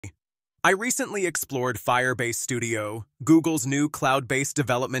I recently explored Firebase Studio, Google's new cloud-based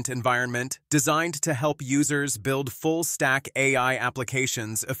development environment designed to help users build full-stack AI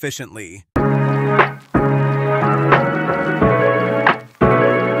applications efficiently.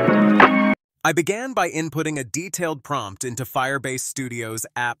 I began by inputting a detailed prompt into Firebase Studio's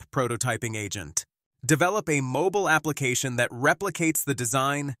app prototyping agent. Develop a mobile application that replicates the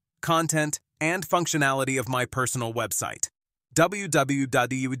design, content, and functionality of my personal website,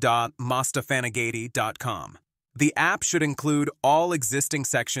 www.mostafanagati.com. The app should include all existing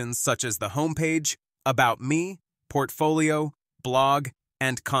sections such as the homepage, About Me, Portfolio, Blog,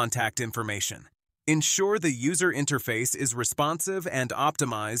 and contact information. Ensure the user interface is responsive and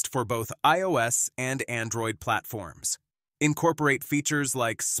optimized for both iOS and Android platforms. Incorporate features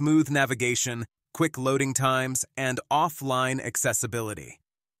like smooth navigation, quick loading times, and offline accessibility.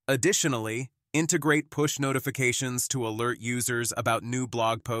 Additionally, integrate push notifications to alert users about new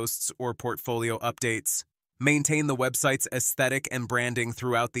blog posts or portfolio updates. Maintain the website's aesthetic and branding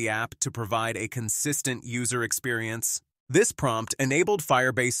throughout the app to provide a consistent user experience. This prompt enabled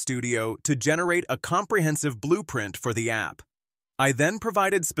Firebase Studio to generate a comprehensive blueprint for the app. I then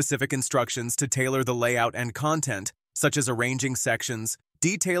provided specific instructions to tailor the layout and content, such as arranging sections,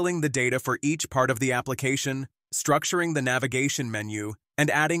 detailing the data for each part of the application, structuring the navigation menu, and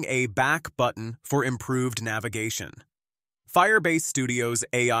adding a back button for improved navigation. Firebase Studio's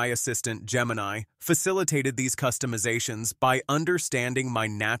AI assistant, Gemini, facilitated these customizations by understanding my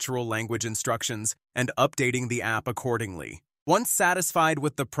natural language instructions and updating the app accordingly. Once satisfied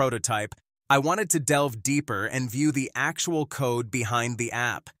with the prototype, I wanted to delve deeper and view the actual code behind the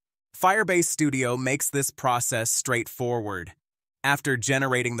app. Firebase Studio makes this process straightforward. After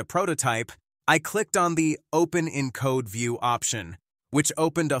generating the prototype, I clicked on the Open in Code View option, which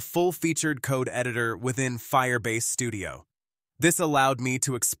opened a full-featured code editor within Firebase Studio. This allowed me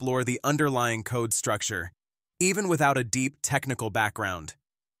to explore the underlying code structure, even without a deep technical background.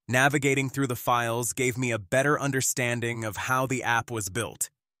 Navigating through the files gave me a better understanding of how the app was built,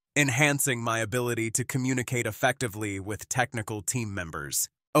 enhancing my ability to communicate effectively with technical team members.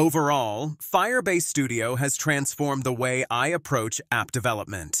 Overall, Firebase Studio has transformed the way I approach app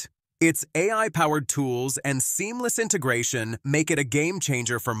development. Its AI-powered tools and seamless integration make it a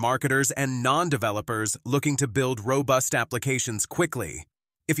game-changer for marketers and non-developers looking to build robust applications quickly.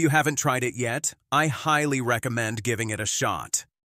 If you haven't tried it yet, I highly recommend giving it a shot.